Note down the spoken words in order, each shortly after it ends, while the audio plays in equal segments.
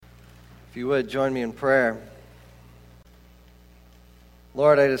If you would, join me in prayer.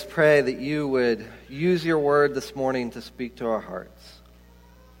 Lord, I just pray that you would use your word this morning to speak to our hearts.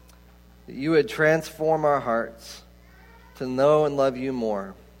 That you would transform our hearts to know and love you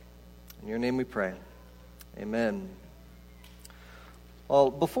more. In your name we pray. Amen.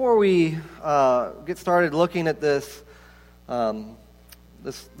 Well, before we get started looking at this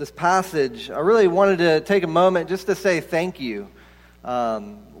passage, I really wanted to take a moment just to say thank you.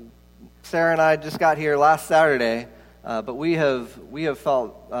 Sarah and I just got here last Saturday, but we have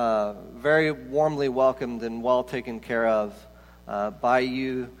felt very warmly welcomed and well taken care of by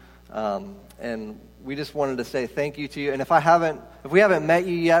you, and we just wanted to say thank you to you. And if we haven't met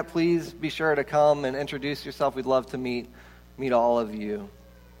you yet, please be sure to come and introduce yourself. We'd love to meet all of you.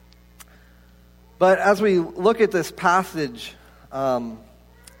 But as we look at this passage, I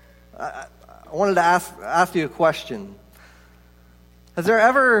wanted to ask you a question. Has there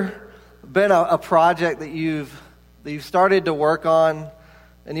ever been a project that you've started to work on,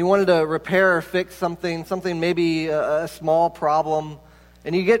 and you wanted to repair or fix something maybe a small problem,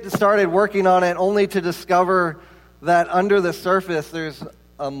 and you get started working on it only to discover that under the surface there's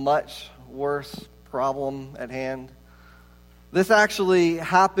a much worse problem at hand? This actually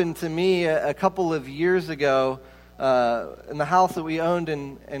happened to me a couple of years ago in the house that we owned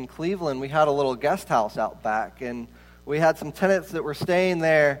in Cleveland. We had a little guest house out back, and we had some tenants that were staying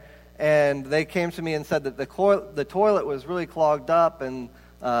there, and they came to me and said that the toilet was really clogged up, and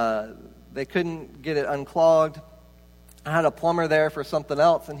they couldn't get it unclogged. I had a plumber there for something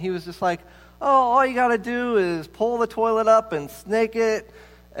else, and he was just like, "Oh, all you got to do is pull the toilet up and snake it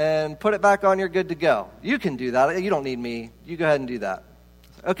and put it back on, you're good to go. You can do that. You don't need me. You go ahead and do that."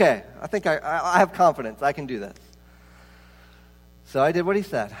 Okay, I think I have confidence. I can do this. So I did what he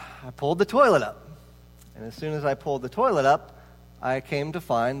said. I pulled the toilet up. And as soon as I pulled the toilet up, I came to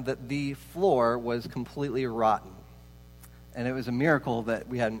find that the floor was completely rotten. And it was a miracle that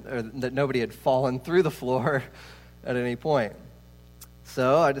that nobody had fallen through the floor at any point.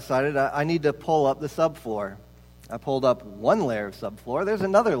 So I decided I need to pull up the subfloor. I pulled up one layer of subfloor. There's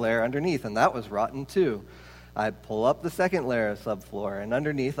another layer underneath, and that was rotten too. I pull up the second layer of subfloor, and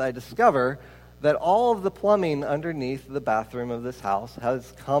underneath I discover that all of the plumbing underneath the bathroom of this house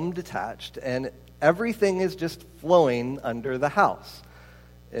has come detached, and everything is just flowing under the house.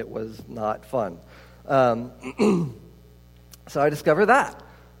 It was not fun. So I discover that.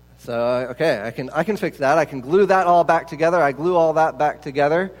 So, okay, I can fix that. I can glue that all back together. I glue all that back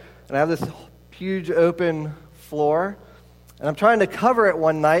together, and I have this huge open floor. And I'm trying to cover it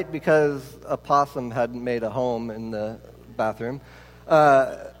one night because a possum had made a home in the bathroom.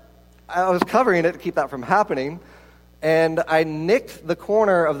 I was covering it to keep that from happening, and I nicked the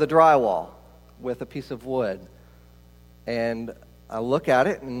corner of the drywall with a piece of wood. And I look at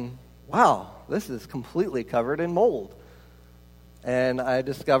it, and wow, this is completely covered in mold. And I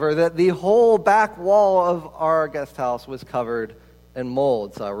discover that the whole back wall of our guest house was covered in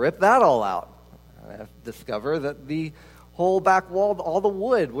mold. So I ripped that all out. I discover that the whole back wall, all the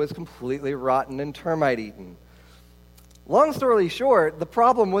wood, was completely rotten and termite eaten. Long story short, the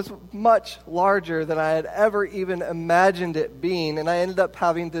problem was much larger than I had ever even imagined it being, and I ended up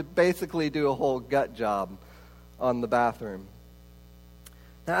having to basically do a whole gut job on the bathroom.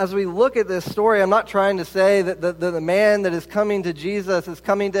 Now, as we look at this story, I'm not trying to say that the man that is coming to Jesus is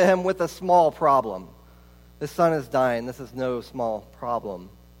coming to him with a small problem. His son is dying. This is no small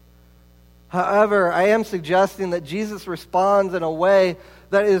problem. However, I am suggesting that Jesus responds in a way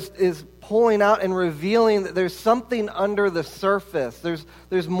that is pulling out and revealing that there's something under the surface.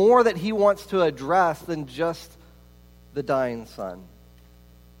 There's more that he wants to address than just the dying son.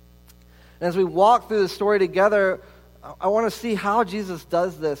 And as we walk through the story together, I want to see how Jesus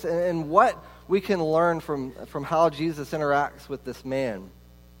does this and what we can learn from how Jesus interacts with this man.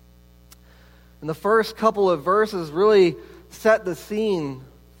 And the first couple of verses really set the scene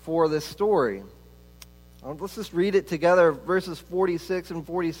for this story. Let's just read it together, verses 46 and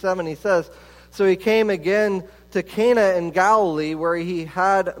 47. He says, "So he came again to Cana in Galilee, where he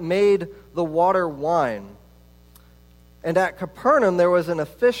had made the water wine. And at Capernaum there was an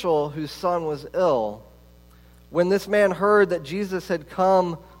official whose son was ill. When this man heard that Jesus had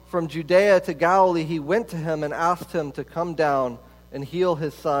come from Judea to Galilee, he went to him and asked him to come down and heal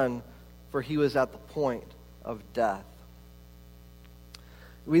his son, for he was at the point of death."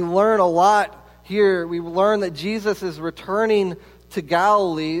 We learn a lot here. We learn that Jesus is returning to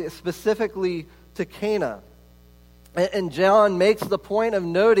Galilee, specifically to Cana. And John makes the point of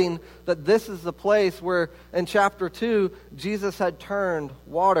noting that this is the place where, in chapter 2, Jesus had turned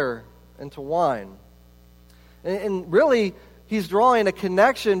water into wine. And really, he's drawing a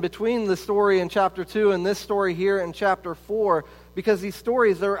connection between the story in chapter 2 and this story here in chapter 4, because these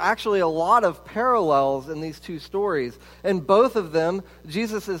stories, there are actually a lot of parallels in these two stories. In both of them,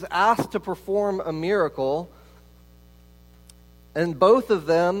 Jesus is asked to perform a miracle. In both of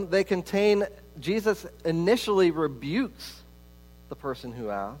them, they contain, Jesus initially rebukes the person who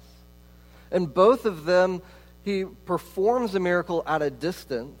asks. In both of them, he performs a miracle at a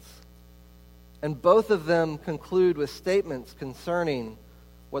distance. And both of them conclude with statements concerning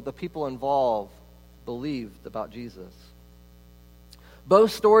what the people involved believed about Jesus. Both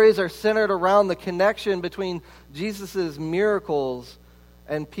stories are centered around the connection between Jesus' miracles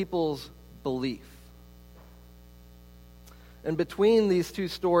and people's belief. And between these two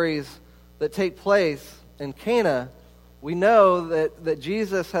stories that take place in Cana, we know that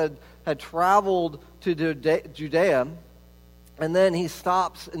Jesus had traveled to Judea, and then he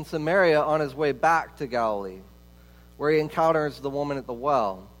stops in Samaria on his way back to Galilee, where he encounters the woman at the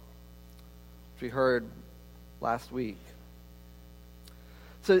well, which we heard last week.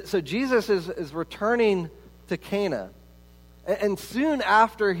 So Jesus is returning to Cana. And soon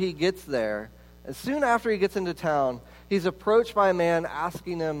after he gets there, and soon after he gets into town, he's approached by a man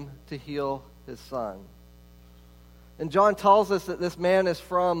asking him to heal his son. And John tells us that this man is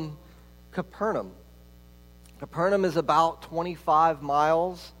from Capernaum. Capernaum is about 25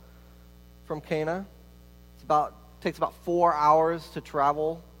 miles from Cana. Takes about 4 hours to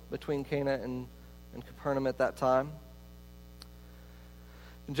travel between Cana and Capernaum at that time.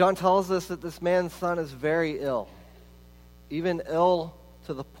 And John tells us that this man's son is very ill, even ill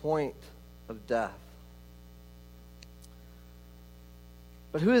to the point of death.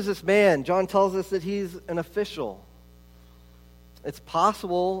 But who is this man? John tells us that he's an official. It's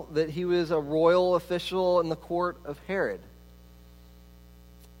possible that he was a royal official in the court of Herod.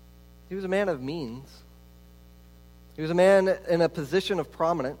 He was a man of means. He was a man in a position of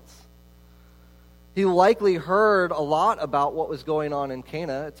prominence. He likely heard a lot about what was going on in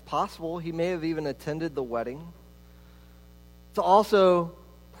Cana. It's possible he may have even attended the wedding. It's also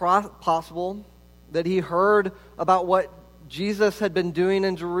possible that he heard about what Jesus had been doing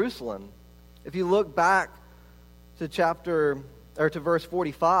in Jerusalem. If you look back to verse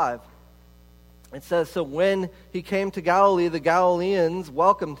 45, it says, "So when he came to Galilee, the Galileans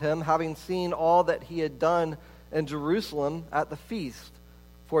welcomed him, having seen all that he had done in Jerusalem at the feast.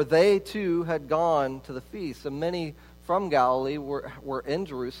 For they too had gone to the feast." So many from Galilee were in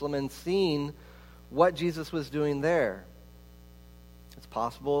Jerusalem and seeing what Jesus was doing there. It's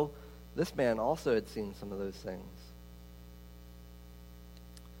possible this man also had seen some of those things.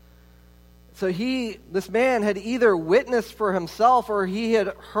 So this man had either witnessed for himself or he had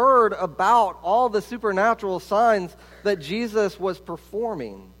heard about all the supernatural signs that Jesus was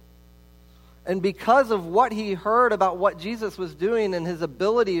performing. And because of what he heard about what Jesus was doing and his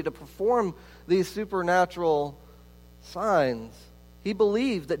ability to perform these supernatural signs, he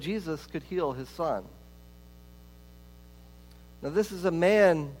believed that Jesus could heal his son. Now, this is a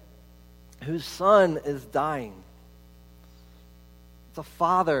man whose son is dying. It's a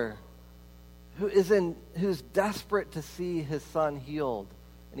father who's desperate to see his son healed.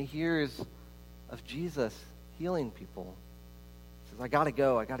 And he hears of Jesus healing people. He says, I got to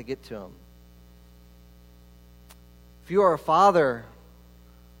go. I got to get to him. If you are a father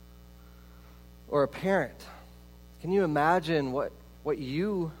or a parent, can you imagine what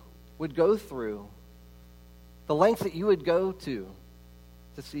you would go through? The lengths that you would go to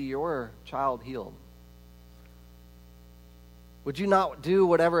see your child healed? Would you not do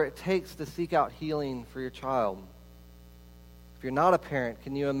whatever it takes to seek out healing for your child? If you're not a parent,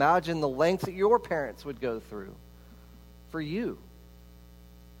 can you imagine the lengths that your parents would go through for you?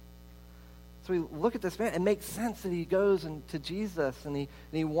 So we look at this man. It makes sense that he goes to Jesus and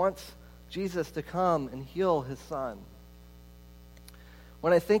he wants Jesus to come and heal his son.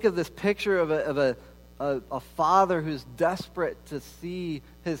 When I think of this picture of a father who's desperate to see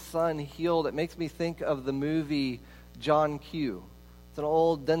his son healed, it makes me think of the movie John Q. It's an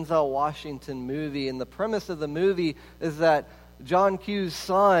old Denzel Washington movie, and the premise of the movie is that John Q's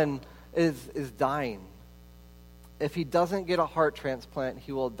son is dying. If he doesn't get a heart transplant,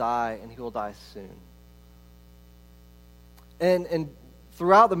 he will die, and he will die soon. And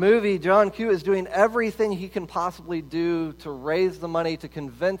throughout the movie, John Q is doing everything he can possibly do to raise the money, to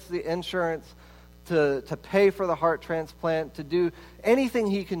convince the insurance to pay for the heart transplant, to do anything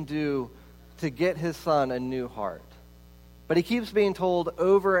he can do to get his son a new heart. But he keeps being told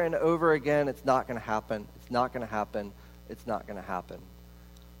over and over again, it's not going to happen, it's not going to happen, it's not going to happen.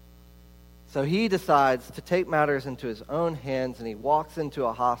 So he decides to take matters into his own hands, and he walks into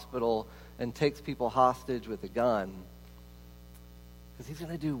a hospital and takes people hostage with a gun because he's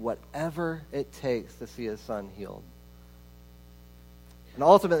going to do whatever it takes to see his son healed. And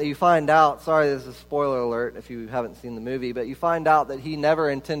ultimately you find out, sorry, this is a spoiler alert if you haven't seen the movie, but you find out that he never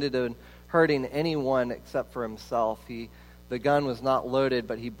intended on hurting anyone except for himself. The gun was not loaded,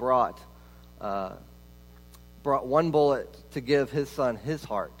 but he brought one bullet to give his son his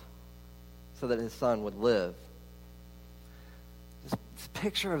heart so that his son would live. This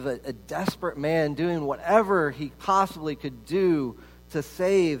picture of a desperate man doing whatever he possibly could do to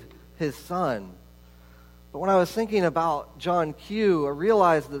save his son. But when I was thinking about John Q, I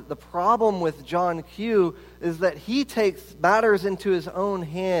realized that the problem with John Q is that he takes matters into his own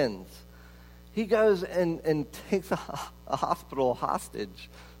hands. He goes and takes a hospital hostage.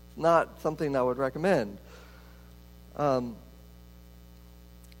 It's not something I would recommend. But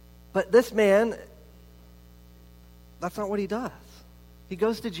this man, that's not what he does. He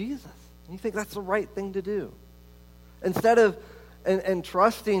goes to Jesus. And you think that's the right thing to do. Instead of and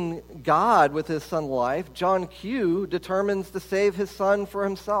trusting God with his son's life, John Q determines to save his son for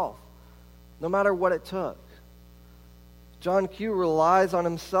himself, no matter what it took. John Q relies on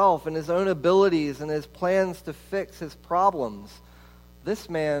himself and his own abilities and his plans to fix his problems. This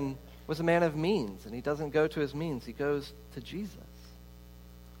man was a man of means, and he doesn't go to his means. He goes to Jesus.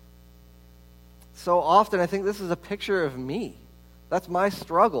 So often, I think this is a picture of me. That's my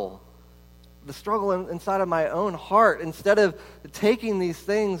struggle. The struggle inside of my own heart. Instead of taking these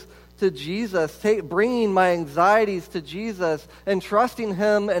things to Jesus, bringing my anxieties to Jesus and trusting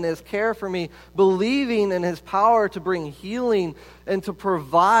him and his care for me, believing in his power to bring healing and to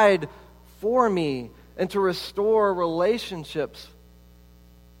provide for me and to restore relationships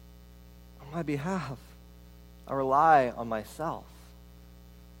on my behalf, I rely on myself.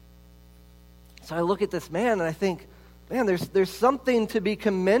 So I look at this man and I think, man, there's something to be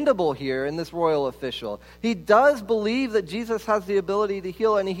commendable here in this royal official. He does believe that Jesus has the ability to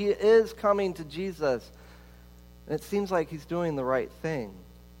heal, and he is coming to Jesus. And it seems like he's doing the right thing.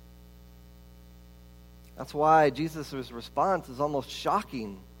 That's why Jesus' response is almost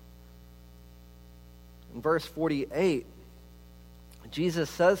shocking. In verse 48, Jesus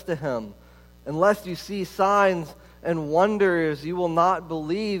says to him, "Unless you see signs and wonders, you will not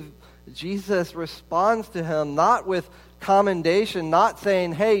believe." Jesus responds to him not with commendation, not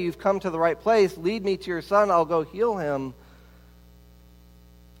saying, "Hey, you've come to the right place, lead me to your son, I'll go heal him."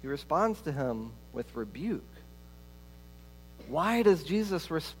 He responds to him with rebuke. Why does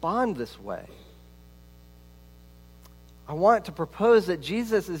Jesus respond this way? I want to propose that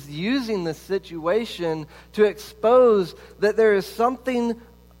Jesus is using this situation to expose that there is something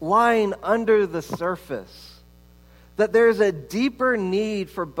lying under the surface. That there's a deeper need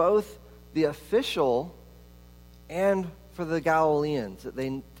for both the official and for the Galileans. That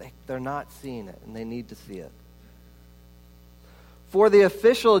they're not seeing it, and they need to see it. For the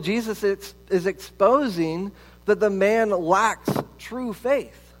official, Jesus is exposing that the man lacks true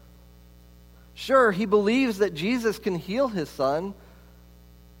faith. Sure, he believes that Jesus can heal his son,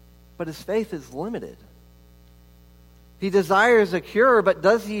 but his faith is limited. He desires a cure, but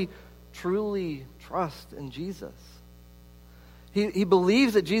does he truly trust in Jesus? He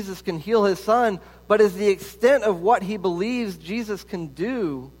believes that Jesus can heal his son, but is the extent of what he believes Jesus can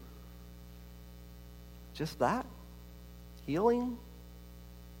do just that? Healing?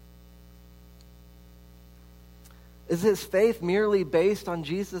 Is his faith merely based on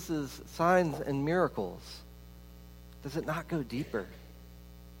Jesus' signs and miracles? Does it not go deeper?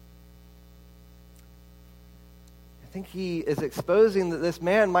 I think he is exposing that this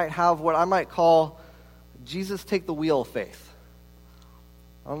man might have what I might call Jesus take the wheel faith.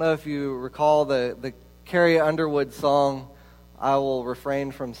 I don't know if you recall the Carrie Underwood song, I will refrain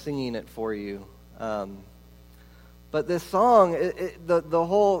from singing it for you. But this song, the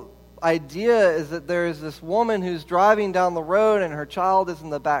whole idea is that there is this woman who's driving down the road and her child is in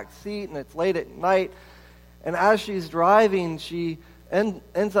the back seat and it's late at night. And as she's driving, she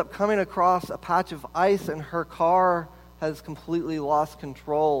ends up coming across a patch of ice and her car has completely lost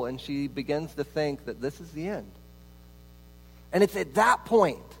control and she begins to think that this is the end. And it's at that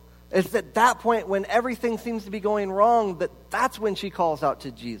point when everything seems to be going wrong, that's when she calls out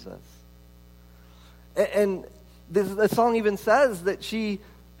to Jesus. And the song even says that she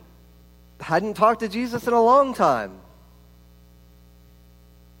hadn't talked to Jesus in a long time.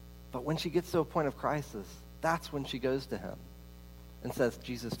 But when she gets to a point of crisis, that's when she goes to him and says,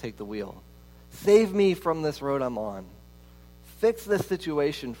 "Jesus, take the wheel. Save me from this road I'm on. Fix this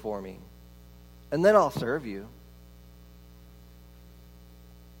situation for me, and then I'll serve you."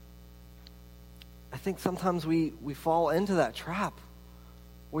 I think sometimes we fall into that trap.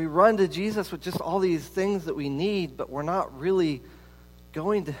 We run to Jesus with just all these things that we need, but we're not really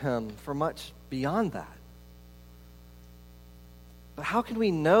going to him for much beyond that. But how can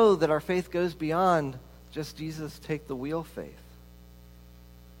we know that our faith goes beyond just Jesus take the wheel faith?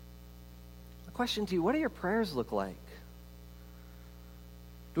 The question to you, what do your prayers look like?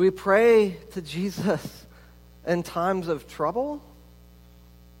 Do we pray to Jesus in times of trouble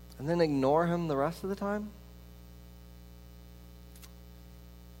and then ignore him the rest of the time?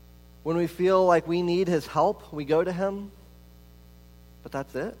 When we feel like we need his help, we go to him, but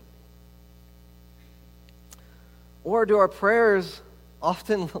that's it? Or do our prayers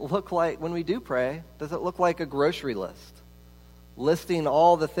often look like, when we do pray, does it look like a grocery list, listing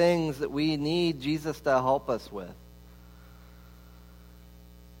all the things that we need Jesus to help us with?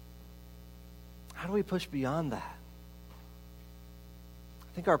 How do we push beyond that?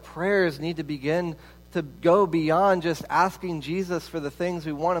 I think our prayers need to begin to go beyond just asking Jesus for the things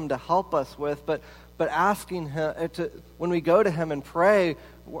we want him to help us with, but asking him, when we go to him and pray,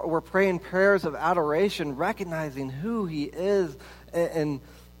 we're praying prayers of adoration, recognizing who he is and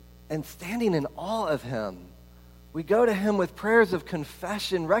standing in awe of him. We go to him with prayers of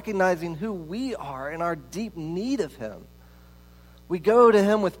confession, recognizing who we are and our deep need of him. We go to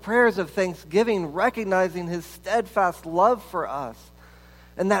him with prayers of thanksgiving, recognizing his steadfast love for us.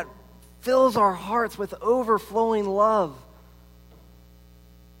 And that fills our hearts with overflowing love.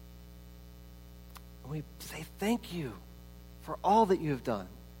 And we say thank you for all that you have done.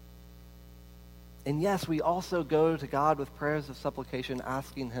 And yes, we also go to God with prayers of supplication,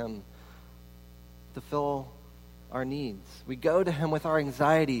 asking him to fill our needs. We go to him with our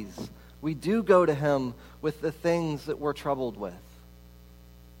anxieties. We do go to him with the things that we're troubled with.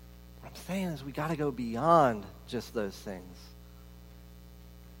 What I'm saying is we got to go beyond just those things.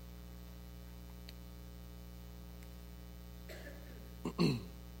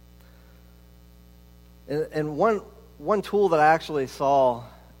 And one tool that I actually saw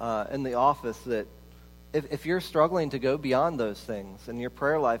in the office, that if you're struggling to go beyond those things and your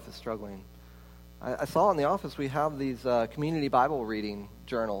prayer life is struggling, I saw in the office we have these community Bible reading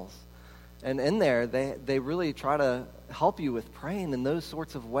journals. And in there, they really try to help you with praying in those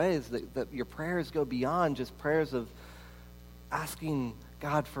sorts of ways, that your prayers go beyond just prayers of asking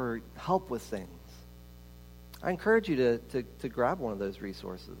God for help with things. I encourage you to grab one of those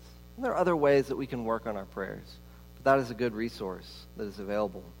resources. And there are other ways that we can work on our prayers, but that is a good resource that is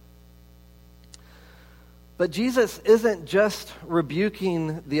available. But Jesus isn't just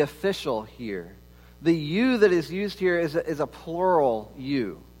rebuking the official here. The you that is used here is a plural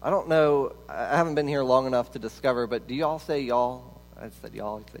you. I don't know, I haven't been here long enough to discover, but do y'all say y'all? I said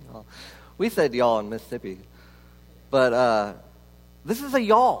y'all, I say y'all. We said y'all in Mississippi. But this is a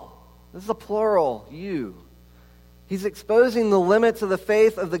y'all. This is a plural you. He's exposing the limits of the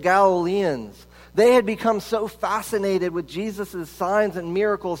faith of the Galileans. They had become so fascinated with Jesus' signs and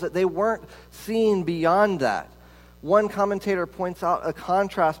miracles that they weren't seeing beyond that. One commentator points out a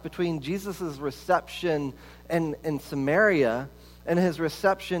contrast between Jesus' reception in Samaria and his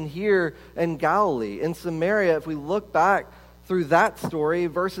reception here in Galilee. In Samaria, if we look back through that story,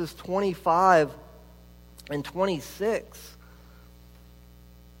 verses 25 and 26,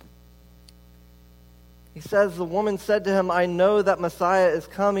 he says, the woman said to him, I know that Messiah is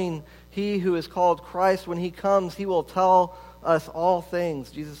coming, he who is called Christ. When he comes, he will tell us all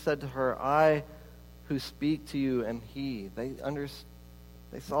things. Jesus said to her, I who speak to you am he. They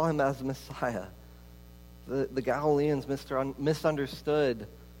saw him as Messiah. The Galileans misunderstood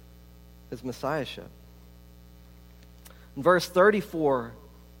his messiahship. In verse 34,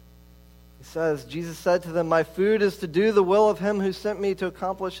 he says, Jesus said to them, my food is to do the will of him who sent me to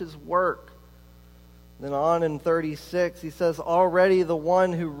accomplish his work. Then on in 36, he says, already the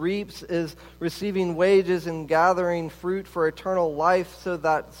one who reaps is receiving wages and gathering fruit for eternal life, so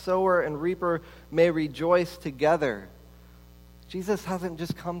that sower and reaper may rejoice together. Jesus hasn't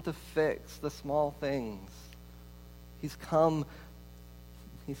just come to fix the small things. He's come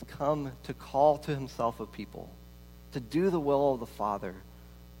to call to himself a people, to do the will of the Father,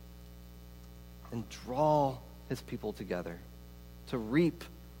 and draw his people together, to reap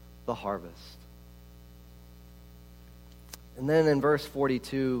the harvest. And then in verse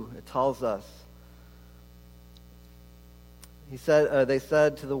 42, it tells us, they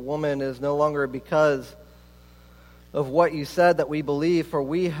said to the woman, it is no longer because of what you said that we believe, for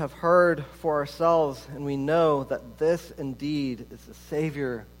we have heard for ourselves, and we know that this indeed is the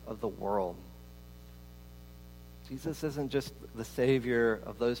Savior of the world. Jesus isn't just the Savior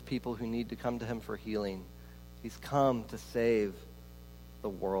of those people who need to come to him for healing. He's come to save the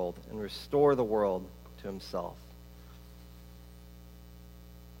world and restore the world to himself.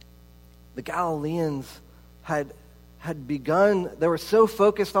 The Galileans had had begun, they were so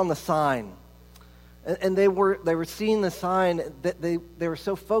focused on the sign. And they were seeing the sign, that they were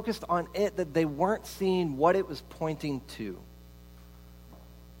so focused on it that they weren't seeing what it was pointing to.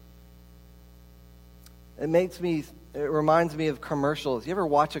 It reminds me of commercials. You ever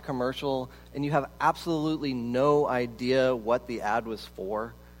watch a commercial and you have absolutely no idea what the ad was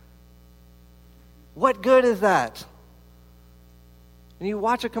for? What good is that? And you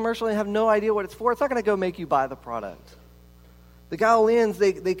watch a commercial and have no idea what it's for, it's not going to go make you buy the product. The Galileans,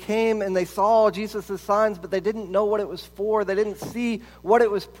 they came and they saw Jesus' signs, but they didn't know what it was for. They didn't see what it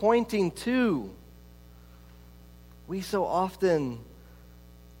was pointing to. We so often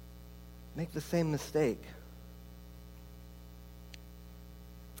make the same mistake.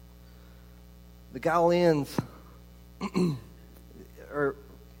 The Galileans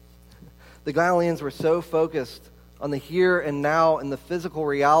were so focused on the here and now and the physical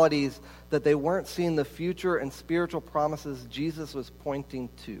realities that they weren't seeing the future and spiritual promises Jesus was pointing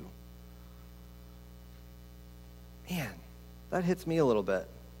to. Man, that hits me a little bit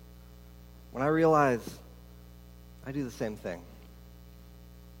when I realize I do the same thing.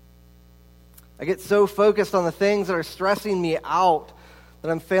 I get so focused on the things that are stressing me out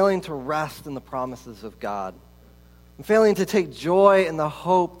that I'm failing to rest in the promises of God. I'm failing to take joy in the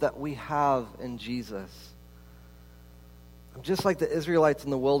hope that we have in Jesus. I'm just like the Israelites in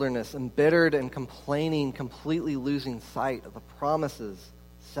the wilderness, embittered and complaining, completely losing sight of the promises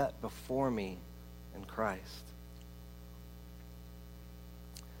set before me in Christ.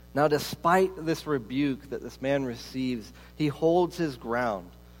 Now, despite this rebuke that this man receives, he holds his ground.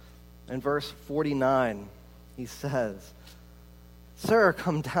 In verse 49, he says, "Sir,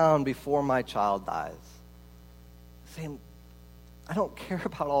 come down before my child dies." Saying, I don't care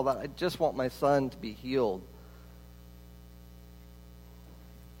about all that. I just want my son to be healed.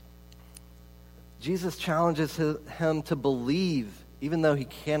 Jesus challenges him to believe even though he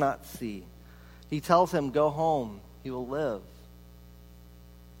cannot see. He tells him, go home, he will live.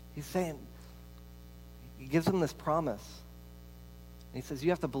 He's saying, he gives him this promise. And he says, you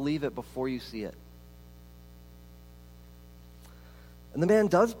have to believe it before you see it. And the man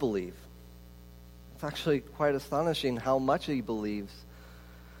does believe. It's actually quite astonishing how much he believes.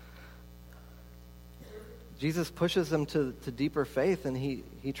 Jesus pushes him to deeper faith, and he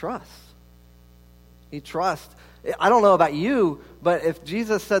trusts. He trusts. I don't know about you, but if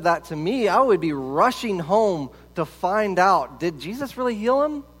Jesus said that to me, I would be rushing home to find out, did Jesus really heal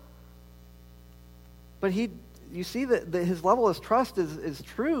him? But you see that his level of trust is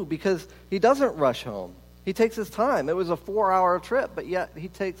true because he doesn't rush home. He takes his time. It was a 4-hour trip, but yet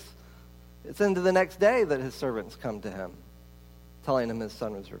it's into the next day that his servants come to him, telling him his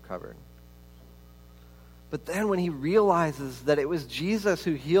son was recovered. But then when he realizes that it was Jesus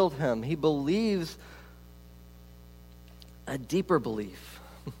who healed him, he believes a deeper belief,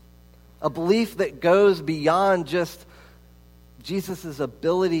 a belief that goes beyond just Jesus'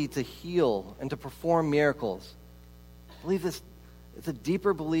 ability to heal and to perform miracles. I believe it's a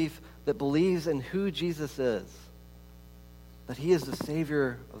deeper belief that believes in who Jesus is, that he is the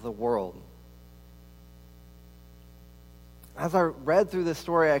Savior of the world. As I read through this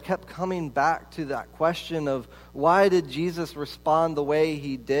story, I kept coming back to that question of why did Jesus respond the way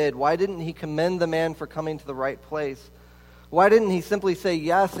he did? Why didn't he commend the man for coming to the right place? Why didn't he simply say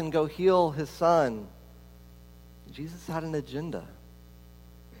yes and go heal his son? Jesus had an agenda.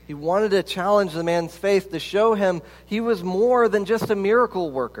 He wanted to challenge the man's faith, to show him he was more than just a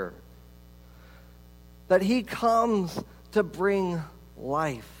miracle worker. That he comes to bring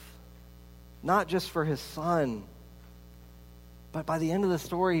life, not just for his son, but by the end of the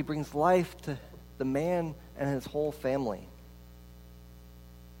story, he brings life to the man and his whole family.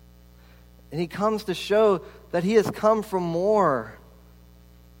 And he comes to show that he has come from more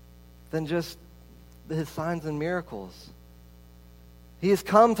than just his signs and miracles. He has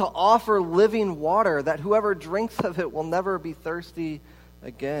come to offer living water that whoever drinks of it will never be thirsty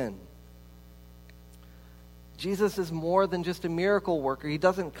again. Jesus is more than just a miracle worker. He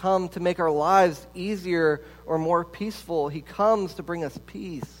doesn't come to make our lives easier or more peaceful. He comes to bring us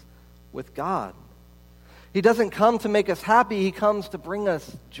peace with God. He doesn't come to make us happy. He comes to bring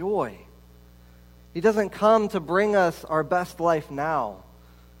us joy. He doesn't come to bring us our best life now.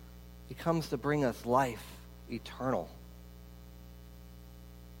 He comes to bring us life eternal.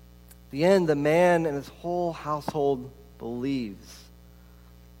 At the end, the man and his whole household believes.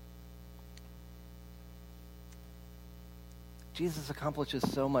 Jesus accomplishes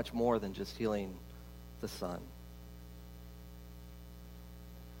so much more than just healing the son.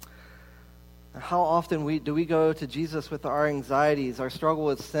 How often do we go to Jesus with our anxieties, our struggle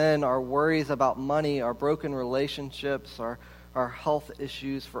with sin, our worries about money, our broken relationships, our health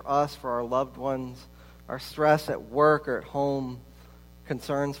issues for us, for our loved ones, our stress at work or at home,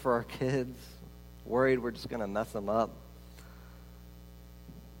 concerns for our kids, worried we're just going to mess them up.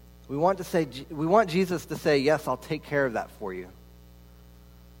 We want Jesus to say, yes, I'll take care of that for you.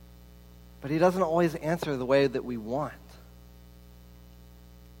 But he doesn't always answer the way that we want.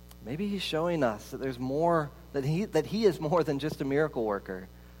 Maybe he's showing us that there's more, that he is more than just a miracle worker.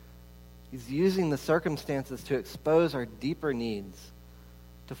 He's using the circumstances to expose our deeper needs,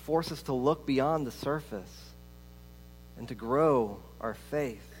 to force us to look beyond the surface, and to grow our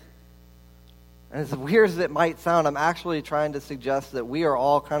faith. And as weird as it might sound, I'm actually trying to suggest that we are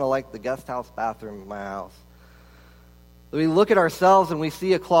all kind of like the guest house bathroom in my house. We look at ourselves and we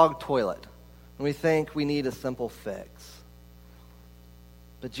see a clogged toilet, and we think we need a simple fix.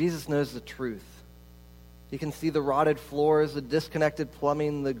 But Jesus knows the truth. He can see the rotted floors, the disconnected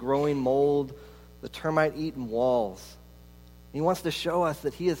plumbing, the growing mold, the termite-eaten walls. He wants to show us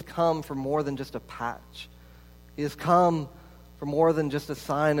that he has come for more than just a patch. He has come for more than just a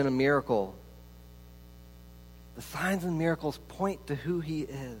sign and a miracle. The signs and miracles point to who he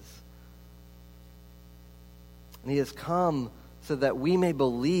is. And he has come so that we may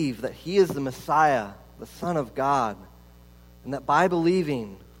believe that he is the Messiah, the Son of God, and that by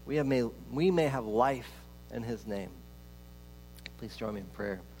believing, we may have life in his name. Please join me in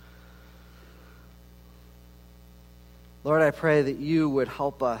prayer. Lord, I pray that you would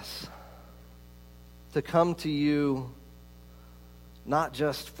help us to come to you not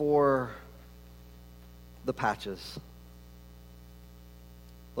just for the patches.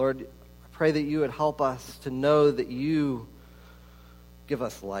 Lord, I pray that you would help us to know that you give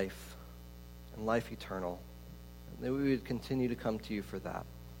us life and life eternal, and that we would continue to come to you for that.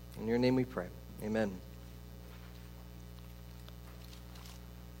 In your name we pray. Amen.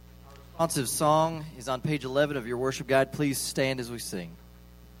 Our responsive song is on page 11 of your worship guide. Please stand as we sing.